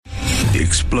The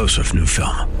explosive new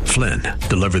film, Flynn,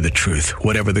 deliver the truth,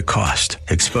 whatever the cost,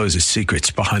 exposes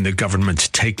secrets behind the government's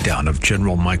takedown of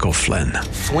General Michael Flynn.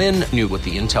 Flynn knew what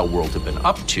the intel world had been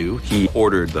up to. He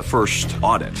ordered the first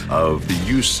audit of the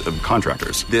use of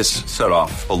contractors. This set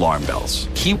off alarm bells.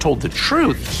 He told the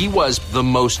truth. He was the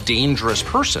most dangerous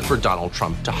person for Donald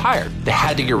Trump to hire. They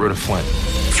had to get rid of Flynn.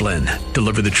 Flynn,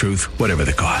 deliver the truth, whatever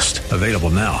the cost. Available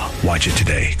now. Watch it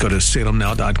today. Go to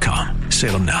salemnow.com.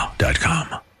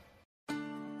 salemnow.com.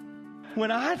 When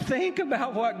I think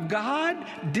about what God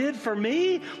did for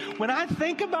me, when I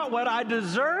think about what I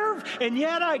deserve, and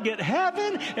yet I get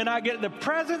heaven, and I get the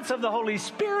presence of the Holy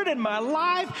Spirit in my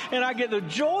life, and I get the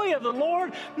joy of the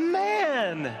Lord,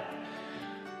 man,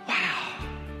 wow.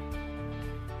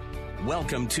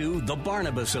 Welcome to The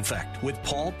Barnabas Effect with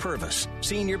Paul Purvis,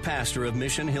 Senior Pastor of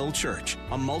Mission Hill Church,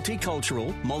 a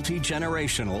multicultural,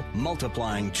 multi-generational,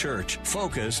 multiplying church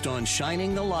focused on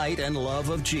shining the light and love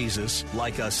of Jesus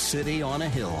like a city on a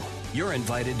hill. You're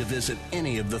invited to visit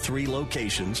any of the 3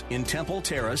 locations in Temple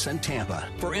Terrace and Tampa.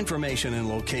 For information and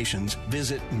locations,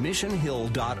 visit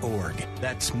missionhill.org.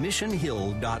 That's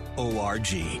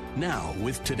missionhill.org. Now,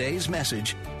 with today's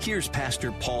message, here's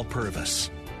Pastor Paul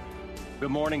Purvis. Good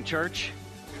morning, church.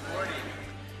 Good morning.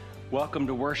 Welcome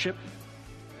to worship.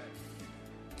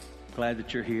 Glad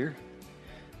that you're here.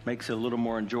 Makes it a little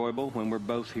more enjoyable when we're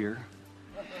both here.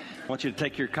 I want you to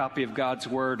take your copy of God's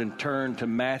Word and turn to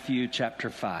Matthew chapter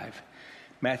 5.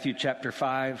 Matthew chapter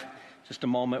 5, just a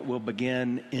moment, we'll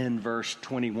begin in verse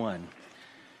 21.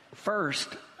 First,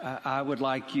 I would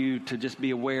like you to just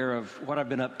be aware of what I've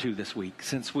been up to this week.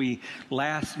 Since we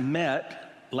last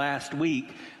met last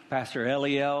week, Pastor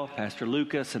Eliel, Pastor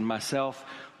Lucas, and myself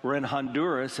were in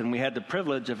Honduras, and we had the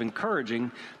privilege of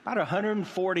encouraging about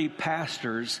 140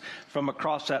 pastors from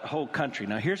across that whole country.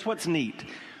 Now, here's what's neat.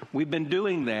 We've been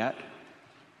doing that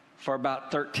for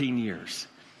about 13 years.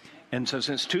 And so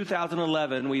since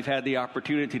 2011, we've had the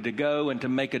opportunity to go and to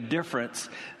make a difference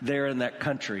there in that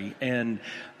country. And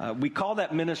we call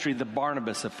that ministry the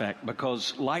Barnabas Effect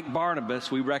because, like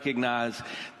Barnabas, we recognize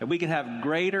that we can have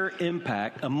greater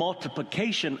impact, a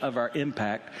multiplication of our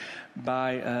impact,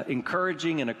 by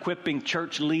encouraging and equipping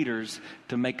church leaders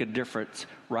to make a difference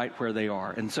right where they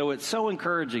are. And so it's so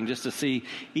encouraging just to see,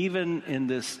 even in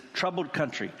this troubled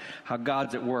country, how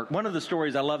God's at work. One of the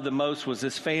stories I love the most was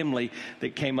this family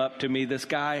that came up to me. This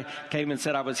guy came and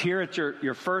said, I was here at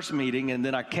your first meeting, and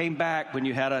then I came back when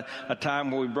you had a time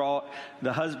where we brought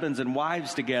the husbands and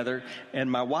wives together,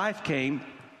 and my wife came,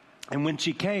 and when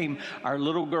she came, our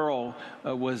little girl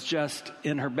was just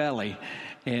in her belly.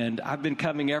 And I've been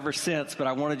coming ever since, but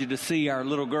I wanted you to see our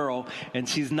little girl, and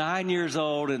she's 9 years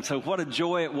old, and so what a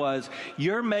joy it was.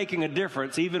 You're making a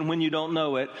difference, even when you don't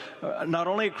know it, not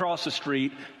only across the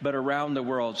street, but around the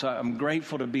world. So I'm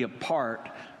grateful to be a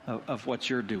part of what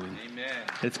you're doing. Amen.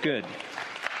 It's good.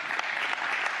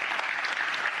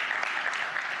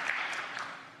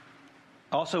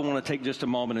 I also want to take just a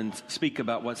moment and speak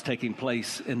about what's taking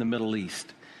place in the Middle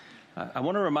East. I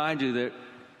want to remind you that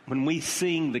when we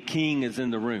sing, the King is in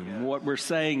the room, what we're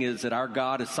saying is that our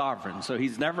God is sovereign. So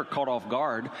he's never caught off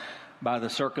guard by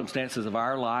the circumstances of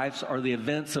our lives or the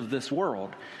events of this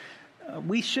world.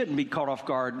 We shouldn't be caught off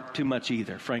guard too much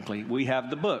either, frankly. We have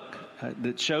the book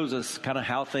that shows us kind of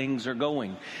how things are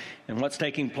going. And what's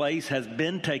taking place has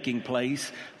been taking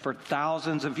place for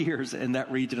thousands of years in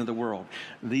that region of the world.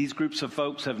 These groups of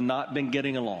folks have not been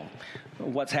getting along.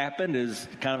 What's happened is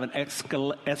kind of an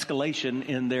escalation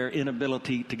in their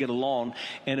inability to get along,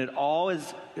 and it all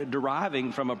is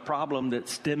deriving from a problem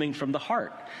that's stemming from the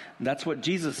heart. And that's what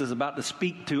Jesus is about to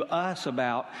speak to us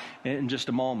about in just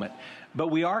a moment. But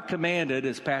we are commanded,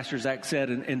 as Pastor Zach said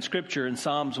in Scripture in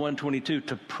Psalms 122,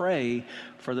 to pray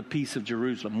for the peace of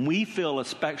Jerusalem. We feel a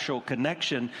special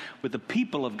connection with the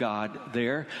people of God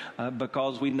there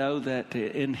because we know that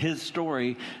in His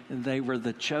story, they were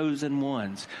the chosen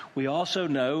ones. We also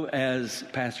know, as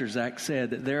Pastor Zach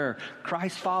said, that there are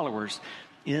Christ followers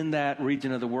in that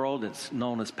region of the world. It's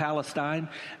known as Palestine.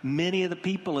 Many of the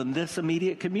people in this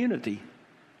immediate community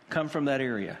come from that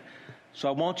area. So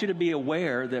I want you to be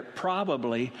aware that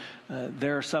probably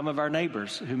there are some of our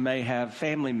neighbors who may have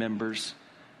family members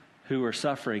who are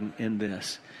suffering in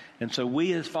this. And so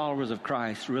we as followers of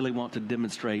Christ really want to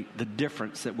demonstrate the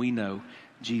difference that we know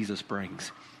Jesus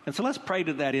brings. And so let's pray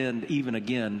to that end even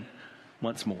again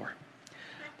once more.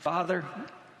 Father,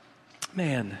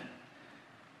 man,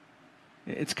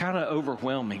 it's kind of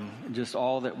overwhelming, just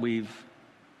all that we've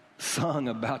sung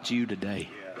about you today.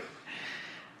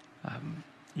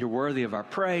 You're worthy of our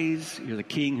praise. You're the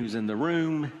King who's in the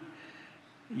room.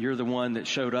 You're the one that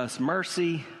showed us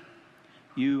mercy.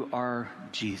 You are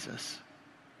Jesus.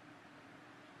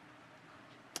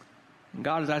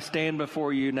 God, as I stand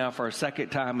before you now for a second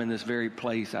time in this very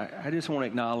place, I just want to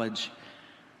acknowledge,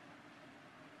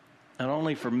 not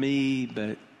only for me,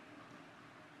 but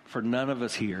for none of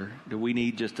us here, do we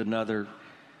need just another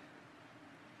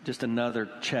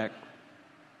check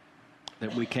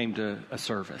that we came to a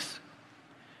service.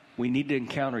 We need to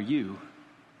encounter you.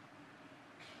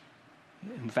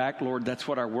 In fact, Lord, that's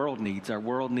what our world needs. Our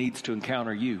world needs to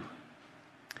encounter you.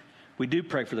 We do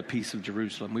pray for the peace of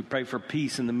Jerusalem. We pray for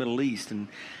peace in the Middle East. And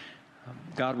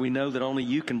God, we know that only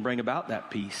you can bring about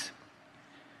that peace.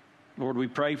 Lord, we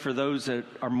pray for those that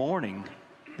are mourning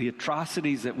the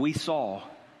atrocities that we saw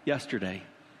yesterday,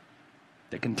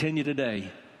 that continue today.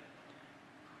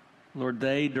 Lord,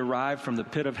 they derive from the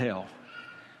pit of hell.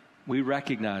 We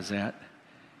recognize that,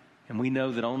 and we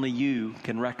know that only you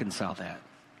can reconcile that.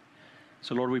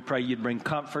 So, Lord, we pray you'd bring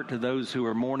comfort to those who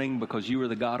are mourning because you are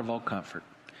the God of all comfort.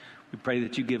 We pray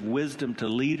that you give wisdom to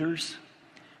leaders,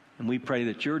 and we pray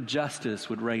that your justice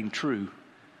would reign true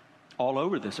all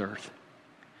over this earth.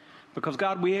 Because,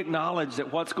 God, we acknowledge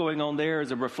that what's going on there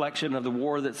is a reflection of the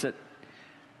war that's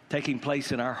taking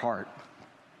place in our heart.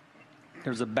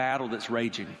 There's a battle that's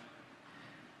raging.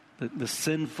 The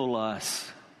sinful us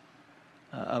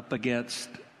up against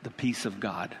the peace of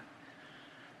God.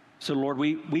 So, Lord,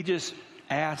 we just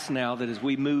ask now that as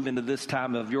we move into this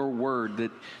time of your word,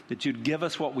 that you'd give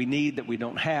us what we need that we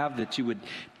don't have, that you would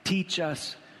teach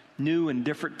us new and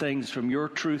different things from your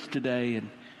truth today, and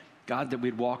God, that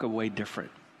we'd walk away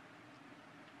different.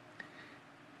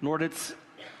 Lord, it's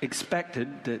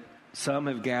expected that some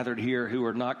have gathered here who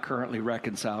are not currently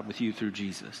reconciled with you through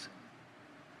Jesus.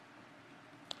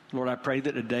 Lord, I pray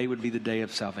that today would be the day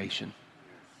of salvation.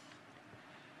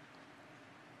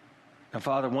 Now,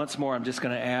 Father, once more, I'm just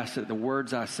going to ask that the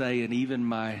words I say and even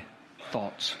my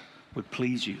thoughts would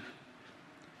please you,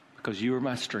 because you are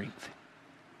my strength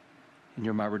and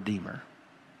you're my Redeemer.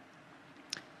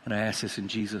 And I ask this in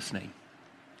Jesus' name.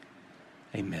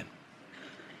 Amen.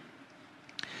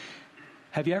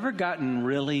 Have you ever gotten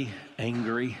really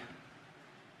angry?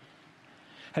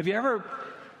 Have you ever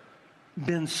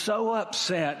been so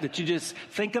upset that you just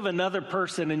think of another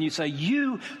person and you say,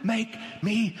 you make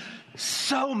me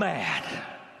so mad?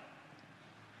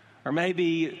 Or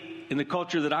maybe in the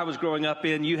culture that I was growing up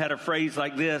in, you had a phrase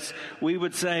like this. We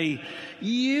would say,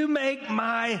 you make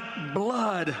my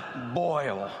blood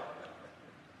boil.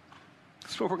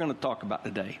 That's what we're going to talk about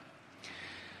today.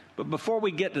 But before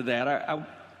we get to that,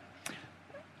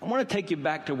 I want to take you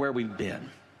back to where we've been.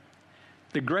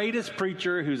 The greatest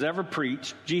preacher who's ever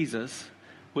preached, Jesus,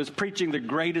 was preaching the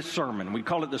greatest sermon. We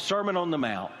call it the Sermon on the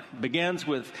Mount. It begins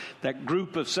with that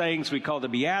group of sayings we call the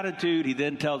Beatitude. He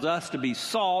then tells us to be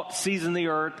salt, season the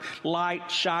earth, light,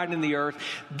 shine in the earth.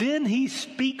 Then he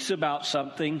speaks about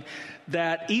something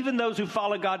that even those who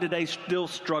follow God today still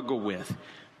struggle with: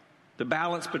 the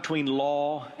balance between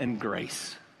law and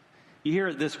grace. You hear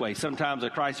it this way. Sometimes a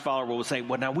Christ follower will say,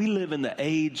 well, now we live in the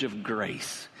age of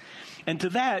grace. And to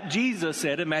that, Jesus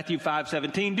said in Matthew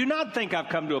 5:17, do not think I've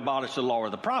come to abolish the law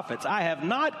or the prophets. I have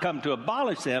not come to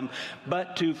abolish them,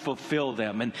 but to fulfill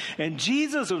them. And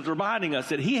Jesus was reminding us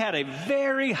that he had a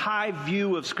very high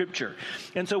view of Scripture.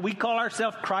 And so we call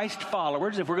ourselves Christ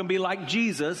followers. If we're going to be like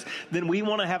Jesus, then we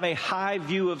want to have a high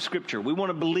view of Scripture. We want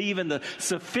to believe in the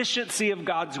sufficiency of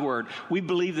God's Word. We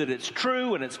believe that it's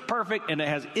true and it's perfect and it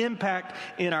has impact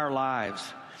in our lives.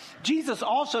 Jesus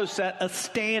also set a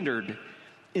standard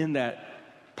in that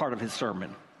part of his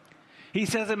sermon. He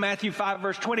says in Matthew 5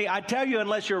 verse 20, I tell you,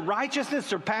 unless your righteousness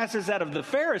surpasses that of the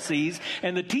Pharisees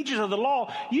and the teachers of the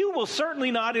law, you will certainly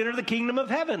not enter the kingdom of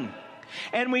heaven.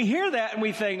 And we hear that and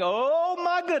we think, oh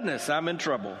my goodness, I'm in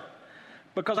trouble,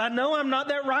 because I know I'm not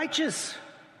that righteous.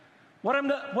 What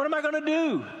am I going to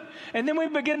do? And then we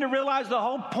begin to realize the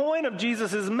whole point of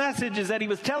Jesus' message is that he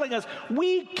was telling us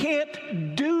we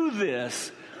can't do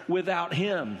this without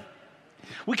him.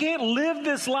 We can't live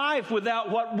this life without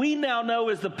what we now know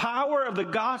is the power of the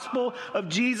gospel of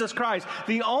Jesus Christ.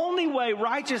 The only way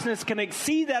righteousness can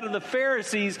exceed that of the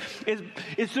Pharisees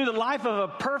is through the life of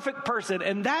a perfect person,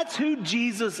 and that's who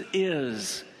Jesus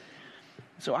is.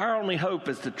 So our only hope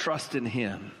is to trust in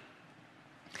him.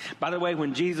 By the way,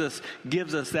 when Jesus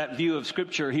gives us that view of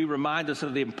Scripture, he reminds us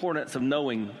of the importance of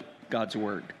knowing God's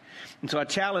Word. And so I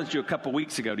challenged you a couple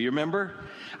weeks ago. Do you remember?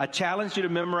 I challenged you to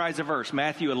memorize a verse,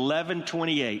 Matthew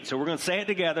 11:28. So we're going to say it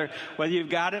together, whether you've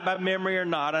got it by memory or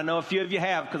not. I know a few of you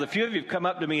have, because a few of you have come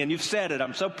up to me and you've said it.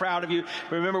 I'm so proud of you.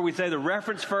 Remember, we say the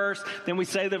reference first, then we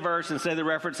say the verse and say the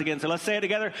reference again. So let's say it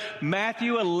together.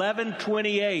 Matthew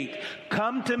 11:28.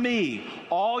 Come to me,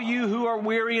 all you who are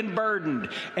weary and burdened,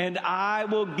 and I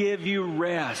will give you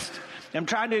rest. I'm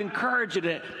trying to encourage you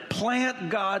to plant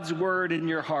God's word in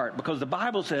your heart, because the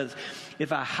Bible says,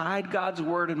 if I hide God's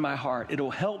word in my heart,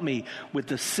 it'll help me with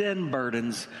the sin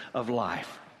burdens of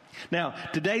life. Now,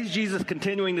 today's Jesus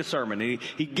continuing the sermon.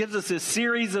 He gives us this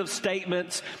series of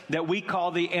statements that we call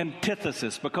the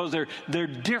antithesis, because they're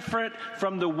different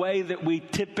from the way that we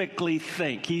typically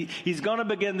think. He's going to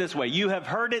begin this way. You have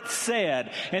heard it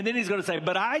said, and then he's going to say,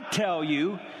 but I tell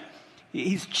you.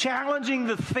 He's challenging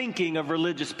the thinking of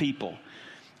religious people.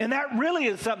 And that really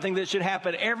is something that should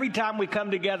happen every time we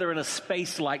come together in a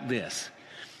space like this.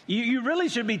 You really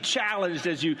should be challenged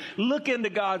as you look into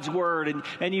God's word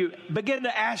and you begin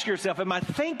to ask yourself, am I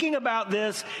thinking about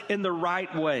this in the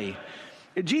right way?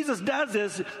 Jesus does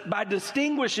this by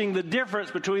distinguishing the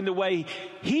difference between the way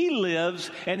he lives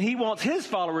and he wants his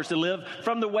followers to live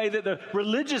from the way that the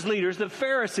religious leaders, the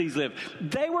Pharisees, live.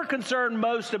 They were concerned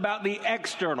most about the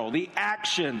external, the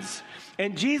actions.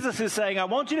 And Jesus is saying, I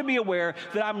want you to be aware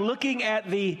that I'm looking at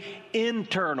the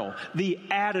internal, the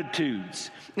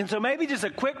attitudes. And so maybe just a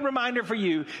quick reminder for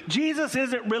you, Jesus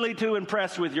isn't really too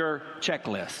impressed with your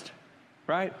checklist,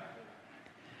 right?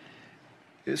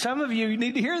 Some of you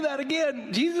need to hear that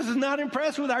again. Jesus is not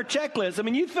impressed with our checklist. I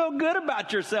mean, you feel good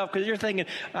about yourself because you're thinking,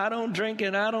 I don't drink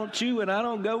and I don't chew and I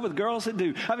don't go with girls that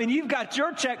do. I mean, you've got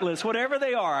your checklist, whatever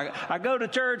they are. I go to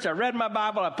church, I read my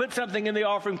Bible, I put something in the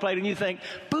offering plate, and you think,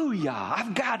 booyah,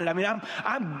 I've got it. I mean,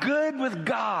 I'm good with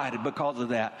God because of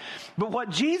that. But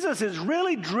what Jesus is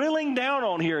really drilling down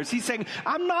on here is he's saying,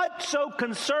 I'm not so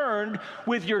concerned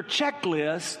with your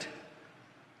checklist.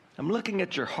 I'm looking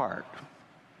at your heart.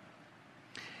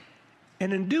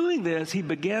 And in doing this, he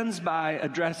begins by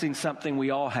addressing something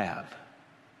we all have,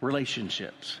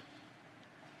 relationships.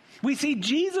 We see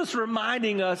Jesus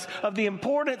reminding us of the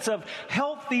importance of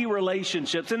healthy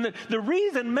relationships. And the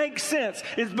reason makes sense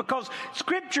is because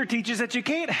Scripture teaches that you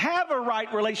can't have a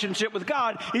right relationship with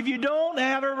God if you don't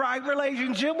have a right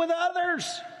relationship with others.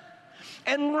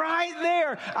 And right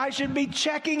there, I should be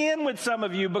checking in with some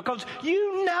of you because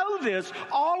you know this.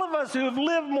 All of us who have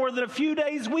lived more than a few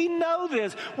days, we know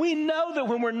this. We know that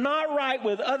when we're not right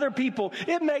with other people,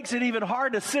 it makes it even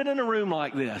hard to sit in a room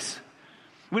like this.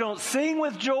 We don't sing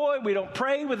with joy. We don't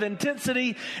pray with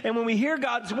intensity. And when we hear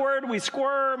God's word, we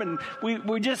squirm and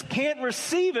we just can't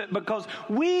receive it because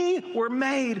we were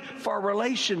made for a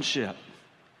relationship.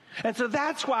 And so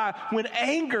that's why when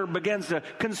anger begins to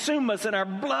consume us and our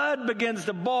blood begins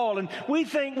to boil and we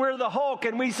think we're the Hulk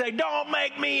and we say, don't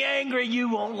make me angry, you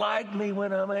won't like me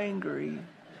when I'm angry.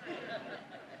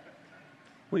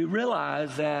 We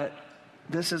realize that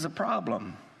this is a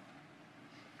problem.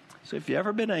 So if you've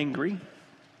ever been angry, if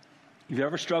you've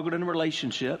ever struggled in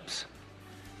relationships,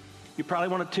 you probably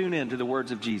want to tune in to the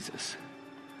words of Jesus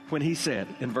when he said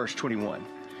in verse 21,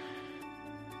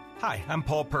 Hi, I'm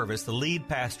Paul Purvis, the lead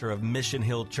pastor of Mission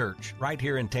Hill Church, right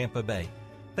here in Tampa Bay.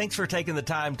 Thanks for taking the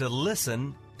time to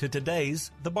listen to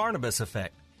today's The Barnabas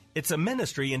Effect. It's a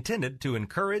ministry intended to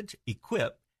encourage,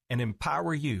 equip, and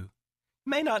empower you. You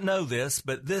may not know this,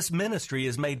 but this ministry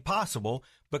is made possible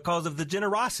because of the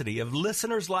generosity of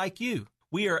listeners like you.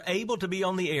 We are able to be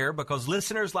on the air because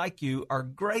listeners like you are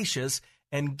gracious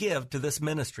and give to this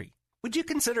ministry. Would you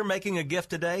consider making a gift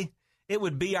today? It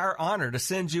would be our honor to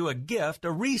send you a gift,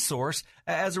 a resource,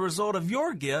 as a result of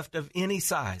your gift of any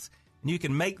size. And you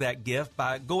can make that gift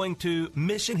by going to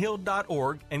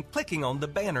missionhill.org and clicking on the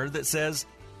banner that says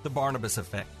The Barnabas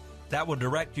Effect. That will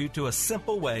direct you to a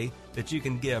simple way that you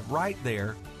can give right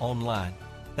there online.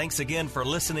 Thanks again for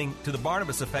listening to The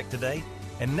Barnabas Effect today.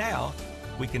 And now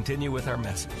we continue with our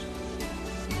message.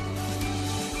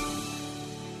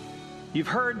 You've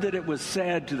heard that it was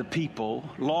said to the people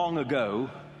long ago,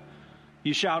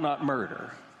 you shall not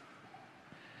murder.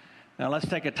 Now let's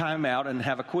take a time out and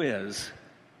have a quiz.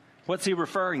 What's he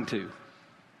referring to?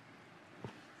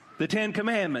 The 10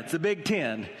 Commandments, the Big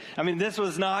 10. I mean, this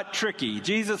was not tricky.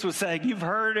 Jesus was saying, you've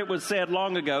heard it was said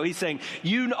long ago. He's saying,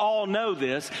 you all know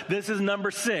this. This is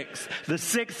number 6, the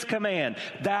 6th command.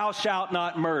 Thou shalt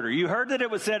not murder. You heard that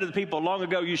it was said to the people long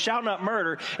ago, you shall not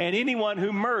murder, and anyone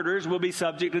who murders will be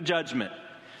subject to judgment.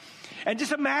 And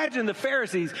just imagine the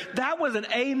Pharisees. That was an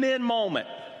amen moment.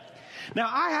 Now,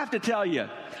 I have to tell you,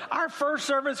 our first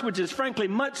service, which is frankly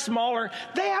much smaller,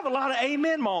 they have a lot of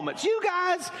amen moments. You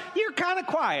guys, you're kind of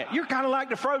quiet. You're kind of like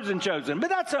the Frozen Chosen, but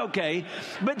that's okay.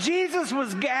 But Jesus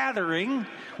was gathering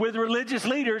with religious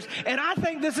leaders, and I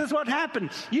think this is what happened.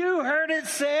 You heard it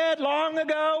said long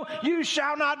ago, you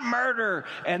shall not murder.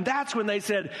 And that's when they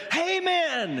said,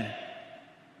 amen.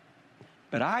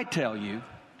 But I tell you,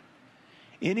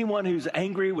 anyone who's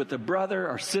angry with a brother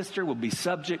or sister will be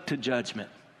subject to judgment.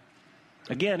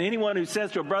 Again, anyone who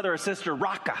says to a brother or sister,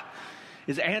 Raka,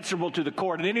 is answerable to the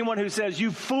court. And anyone who says,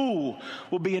 you fool,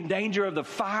 will be in danger of the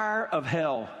fire of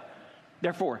hell.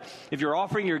 Therefore, if you're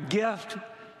offering your gift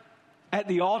at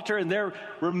the altar and there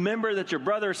remember that your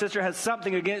brother or sister has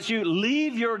something against you,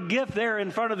 leave your gift there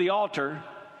in front of the altar.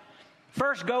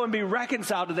 First go and be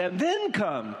reconciled to them, then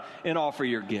come and offer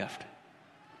your gift.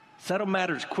 Settle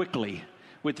matters quickly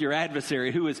with your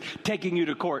adversary who is taking you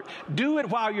to court. Do it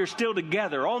while you're still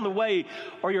together on the way,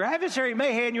 or your adversary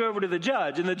may hand you over to the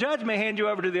judge, and the judge may hand you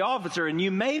over to the officer, and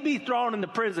you may be thrown into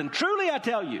prison. Truly, I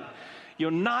tell you,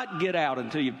 you'll not get out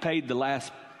until you've paid the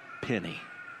last penny.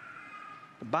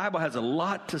 The Bible has a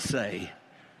lot to say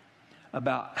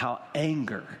about how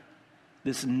anger,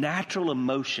 this natural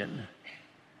emotion,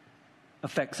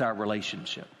 affects our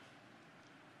relationship.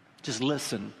 Just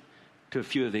listen to a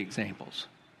few of the examples.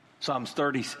 Psalms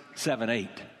 37:8.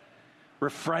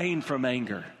 Refrain from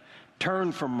anger.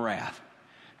 Turn from wrath.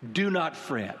 Do not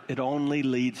fret. It only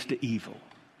leads to evil.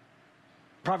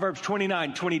 Proverbs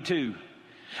 29:22.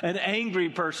 An angry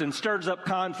person stirs up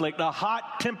conflict. A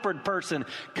hot-tempered person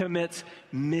commits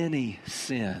many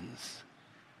sins.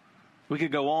 We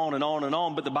could go on and on and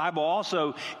on, but the Bible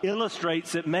also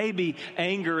illustrates that maybe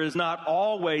anger is not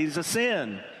always a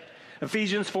sin.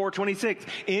 Ephesians 4:26.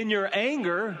 In your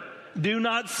anger, do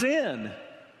not sin.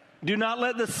 Do not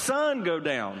let the sun go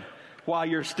down while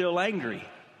you're still angry.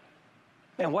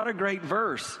 Man, what a great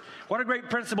verse. What a great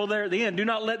principle there at the end. Do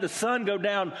not let the sun go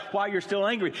down while you're still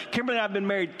angry. Kimberly and I have been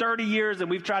married 30 years, and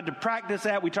we've tried to practice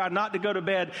that. We tried not to go to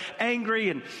bed angry,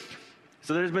 and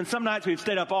so there's been some nights we've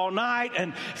stayed up all night,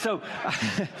 and so,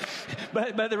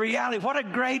 but the reality, what a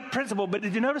great principle. But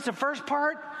did you notice the first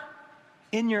part?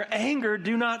 In your anger,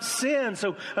 do not sin.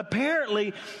 So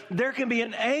apparently, there can be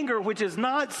an anger which is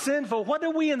not sinful. What do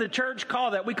we in the church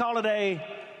call that? We call it a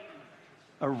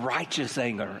righteous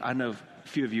anger. I know a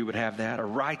few of you would have that, a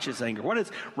righteous anger. What is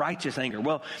righteous anger?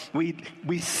 Well,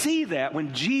 we see that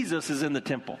when Jesus is in the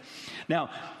temple. Now,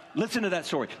 listen to that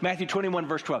story. Matthew 21,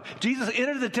 verse 12. Jesus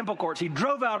entered the temple courts. He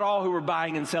drove out all who were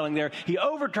buying and selling there. He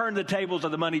overturned the tables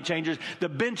of the money changers, the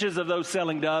benches of those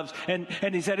selling doves. And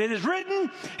he said, it is written,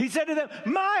 he said to them,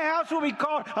 my house will be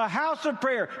called a house of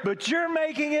prayer, but you're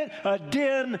making it a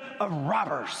den of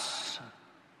robbers.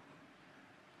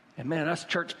 And man, us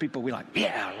church people, we like,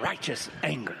 yeah, righteous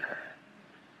anger.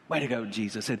 Way to go,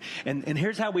 Jesus. And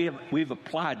here's how we've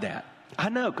applied that. I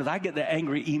know, because I get the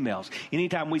angry emails.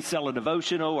 Anytime we sell a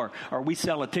devotional or we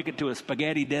sell a ticket to a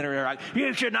spaghetti dinner, they're like,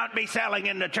 you should not be selling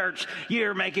in the church.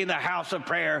 You're making the house of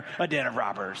prayer a den of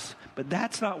robbers. But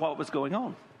that's not what was going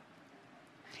on.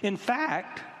 In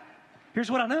fact,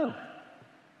 here's what I know.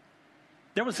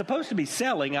 There was supposed to be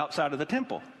selling outside of the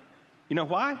temple. You know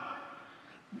why?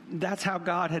 That's how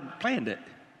God had planned it.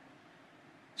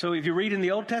 So if you read in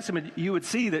the Old Testament, you would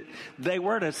see that they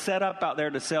were to set up out there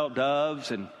to sell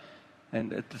doves and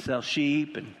to sell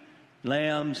sheep and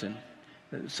lambs and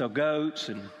sell goats.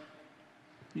 And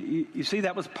you see,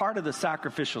 that was part of the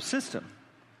sacrificial system.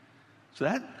 So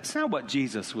that's not what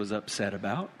Jesus was upset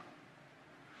about.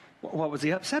 What was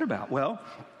he upset about? Well,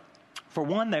 for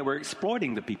one, they were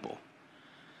exploiting the people.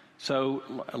 So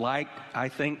like I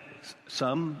think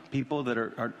some people that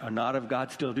are not of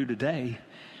God still do today,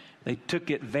 they took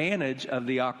advantage of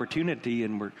the opportunity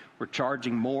and were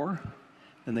charging more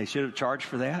than they should have charged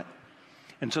for that.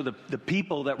 And so the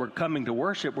people that were coming to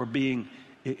worship were being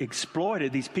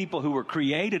exploited. These people who were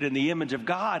created in the image of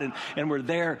God and were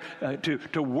there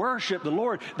to worship the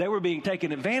Lord, they were being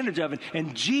taken advantage of.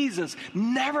 And Jesus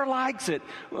never likes it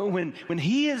when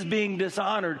he is being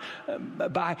dishonored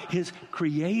by his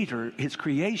creator, his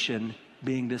creation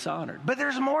being dishonored. But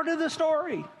there's more to the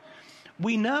story.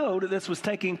 We know that this was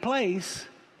taking place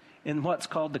in what's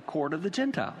called the court of the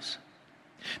Gentiles.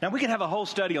 Now, we can have a whole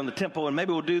study on the temple, and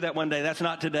maybe we'll do that one day. That's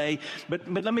not today. But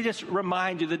let me just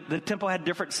remind you that the temple had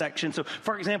different sections. So,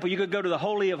 for example, you could go to the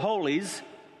Holy of Holies.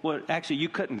 Well, actually, you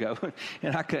couldn't go,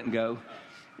 and I couldn't go.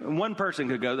 One person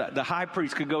could go. The high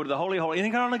priest could go to the Holy of Holies, and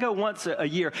he could only go once a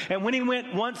year. And when he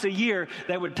went once a year,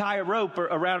 they would tie a rope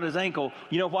around his ankle.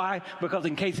 You know why? Because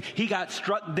in case he got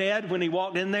struck dead when he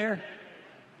walked in there,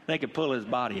 they could pull his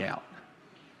body out.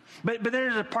 But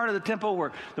there's a part of the temple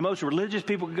where the most religious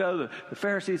people could go, the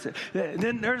Pharisees.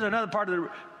 Then there's another part of the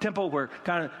temple where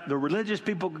kind of the religious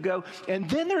people could go. And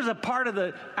then there's a part of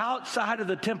the outside of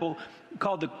the temple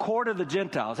called the court of the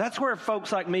Gentiles. That's where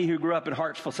folks like me who grew up in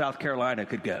Hartsville, South Carolina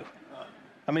could go.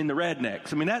 I mean, the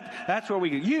rednecks. I mean, that's where we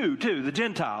go. You, too, the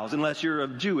Gentiles, unless you're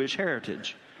of Jewish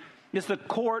heritage. It's the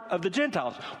court of the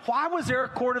Gentiles. Why was there a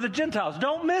court of the Gentiles?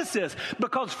 Don't miss this.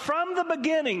 Because from the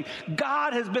beginning,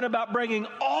 God has been about bringing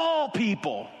all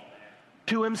people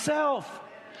to himself.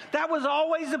 That was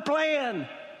always the plan.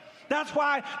 That's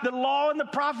why the law and the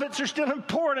prophets are still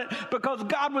important, because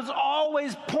God was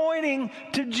always pointing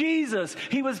to Jesus.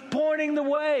 He was pointing the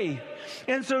way.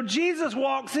 And so Jesus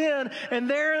walks in, and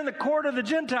there in the court of the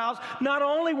Gentiles, not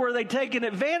only were they taking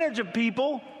advantage of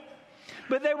people,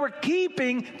 but they were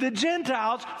keeping the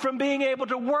Gentiles from being able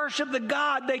to worship the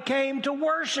God they came to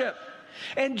worship.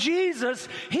 And Jesus,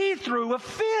 he threw a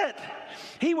fit.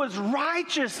 He was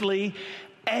righteously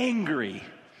angry.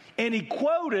 And he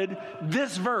quoted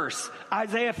this verse,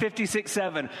 Isaiah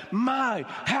 56:7. My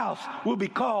house will be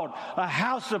called a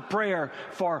house of prayer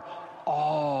for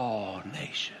all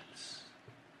nations.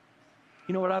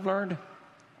 You know what I've learned?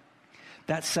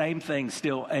 That same thing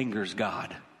still angers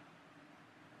God.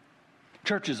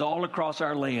 Churches all across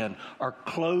our land are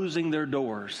closing their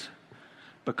doors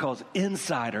because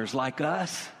insiders like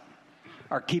us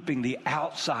are keeping the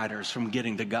outsiders from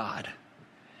getting to God.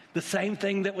 The same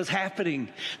thing that was happening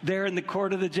there in the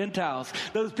court of the Gentiles.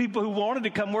 Those people who wanted to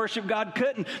come worship God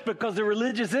couldn't because the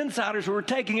religious insiders were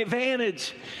taking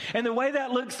advantage. And the way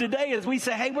that looks today is we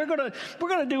say, hey, we're going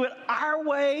to do it our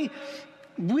way.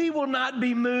 We will not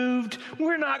be moved.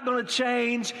 We're not going to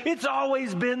change. It's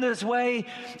always been this way.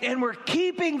 And we're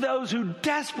keeping those who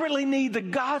desperately need the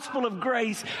gospel of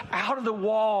grace out of the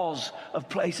walls of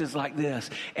places like this.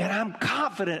 And I'm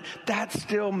confident that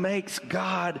still makes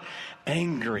God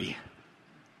angry.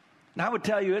 And I would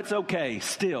tell you it's okay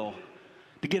still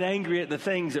to get angry at the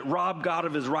things that rob God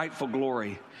of his rightful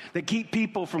glory, that keep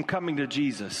people from coming to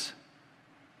Jesus.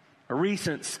 A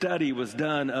recent study was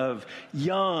done of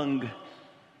young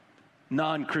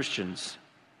non-Christians.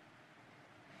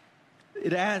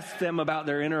 It asked them about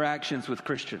their interactions with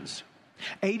Christians.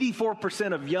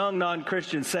 84% of young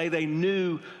non-Christians say they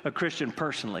knew a Christian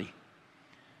personally.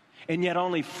 And yet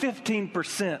only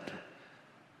 15%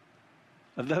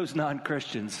 of those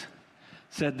non-Christians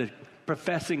said the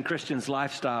professing Christian's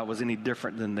lifestyle was any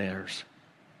different than theirs.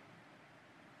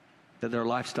 That their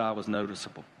lifestyle was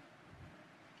noticeable.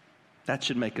 That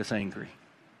should make us angry.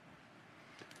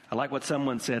 I like what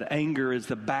someone said, anger is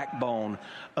the backbone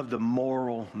of the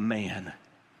moral man.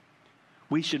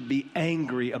 We should be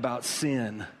angry about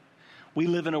sin. We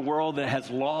live in a world that has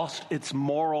lost its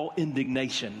moral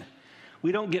indignation.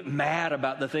 We don't get mad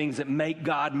about the things that make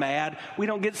God mad. We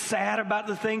don't get sad about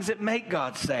the things that make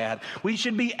God sad. We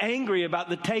should be angry about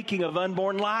the taking of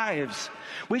unborn lives.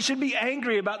 We should be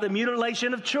angry about the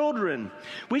mutilation of children.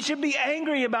 We should be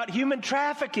angry about human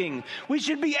trafficking. We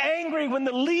should be angry when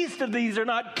the least of these are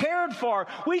not cared for.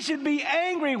 We should be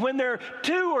angry when there are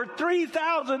 2,000 or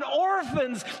 3,000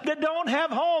 orphans that don't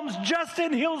have homes just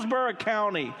in Hillsborough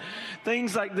County.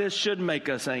 Things like this should make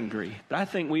us angry. I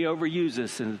think we overuse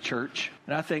this in the church.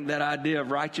 And I think that idea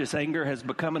of righteous anger has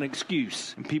become an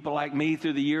excuse. And people like me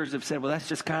through the years have said, well, that's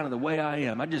just kind of the way I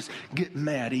am. I just get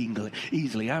mad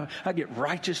easily. I get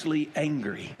righteously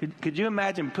angry. Could you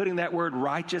imagine putting that word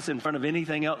righteous in front of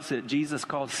anything else that Jesus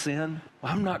called sin?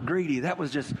 Well, I'm not greedy. That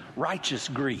was just righteous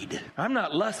greed. I'm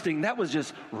not lusting. That was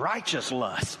just righteous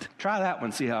lust. Try that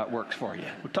one, see how it works for you.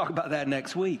 We'll talk about that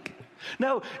next week.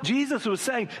 No, Jesus was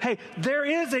saying, hey, there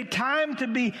is a time to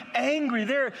be angry.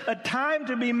 There's a time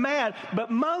to be mad.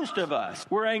 But most of us,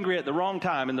 we're angry at the wrong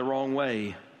time in the wrong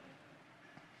way.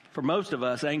 For most of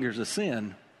us, anger is a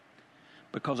sin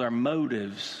because our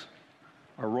motives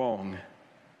are wrong.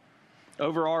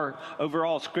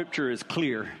 Overall, Scripture is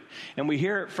clear. And we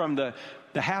hear it from the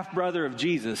half-brother of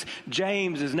Jesus.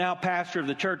 James is now pastor of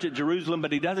the church at Jerusalem,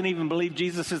 but he doesn't even believe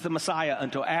Jesus is the Messiah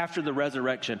until after the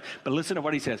resurrection. But listen to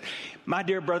what he says. My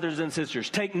dear brothers and sisters,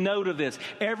 take note of this.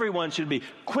 Everyone should be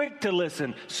quick to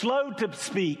listen, slow to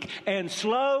speak, and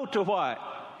slow to what?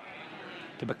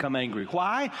 To become angry.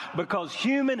 Why? Because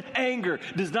human anger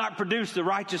does not produce the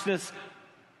righteousness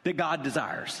that God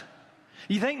desires.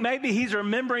 You think maybe he's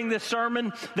remembering this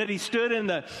sermon that he stood in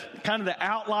the kind of the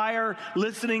outlier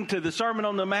listening to the Sermon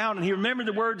on the Mount, and he remembered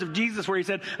the words of Jesus where he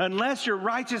said, unless your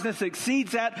righteousness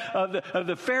exceeds that of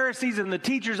the Pharisees and the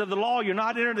teachers of the law, you're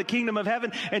not entering the kingdom of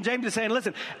heaven. And James is saying,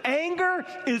 listen, anger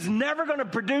is never going to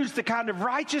produce the kind of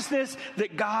righteousness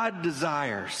that God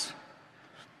desires.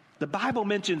 The Bible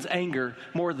mentions anger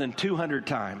more than 200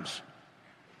 times.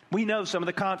 We know some of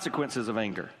the consequences of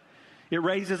anger. It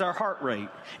raises our heart rate.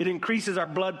 It increases our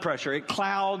blood pressure. It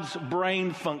clouds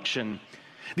brain function.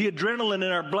 The adrenaline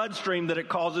in our bloodstream that it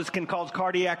causes can cause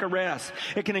cardiac arrest.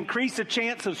 It can increase the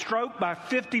chance of stroke by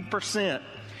 50%.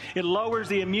 It lowers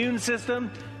the immune system,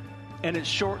 and it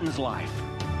shortens life.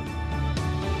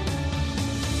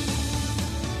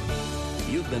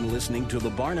 You've been listening to The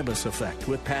Barnabas Effect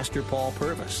with Pastor Paul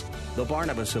Purvis. The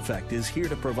Barnabas Effect is here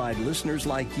to provide listeners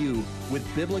like you with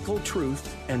biblical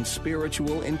truth and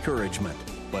spiritual encouragement.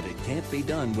 but it can't be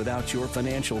done without your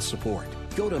financial support.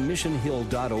 Go to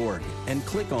missionhill.org and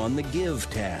click on the Give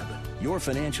tab. Your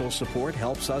financial support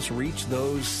helps us reach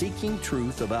those seeking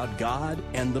truth about God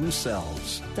and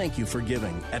themselves. Thank you for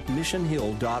giving at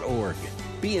missionhill.org.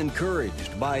 Be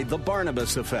encouraged by The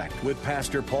Barnabas Effect with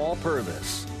Pastor Paul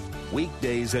Purvis.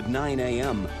 Weekdays at 9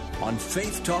 a.m. on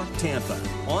Faith Talk Tampa.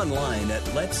 Online at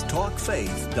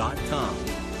letstalkfaith.com.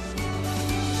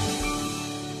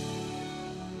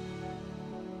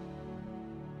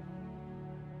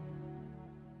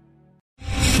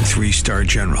 Three-star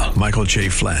General Michael J.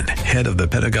 Flynn, head of the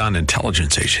Pentagon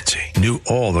Intelligence Agency, knew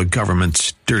all the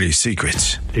government's dirty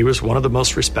secrets. He was one of the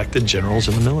most respected generals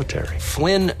in the military.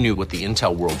 Flynn knew what the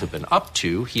intel world had been up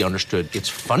to. He understood its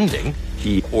funding.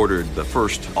 He ordered the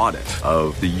first audit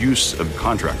of the use of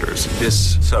contractors.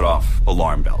 This set off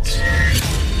alarm bells.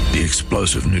 The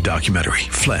explosive new documentary,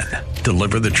 Flynn,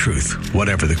 Deliver the Truth,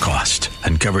 Whatever the Cost,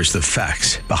 uncovers the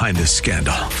facts behind this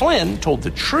scandal. Flynn told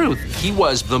the truth. He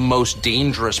was the most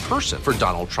dangerous person for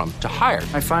Donald Trump to hire.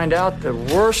 I find out the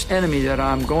worst enemy that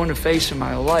I'm going to face in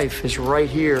my life is right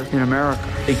here in America.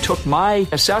 They took my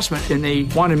assessment and they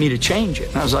wanted me to change it.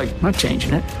 And I was like, I'm not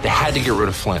changing it. They had to get rid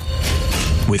of Flynn.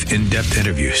 With in-depth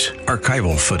interviews,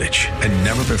 archival footage, and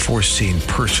never-before-seen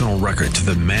personal records of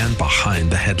the man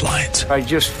behind the headlines. I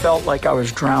just felt like I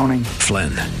was drowning.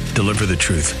 Flynn, Deliver the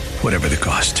Truth, Whatever the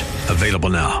Cost. Available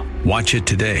now. Watch it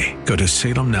today. Go to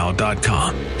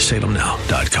salemnow.com.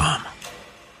 salemnow.com.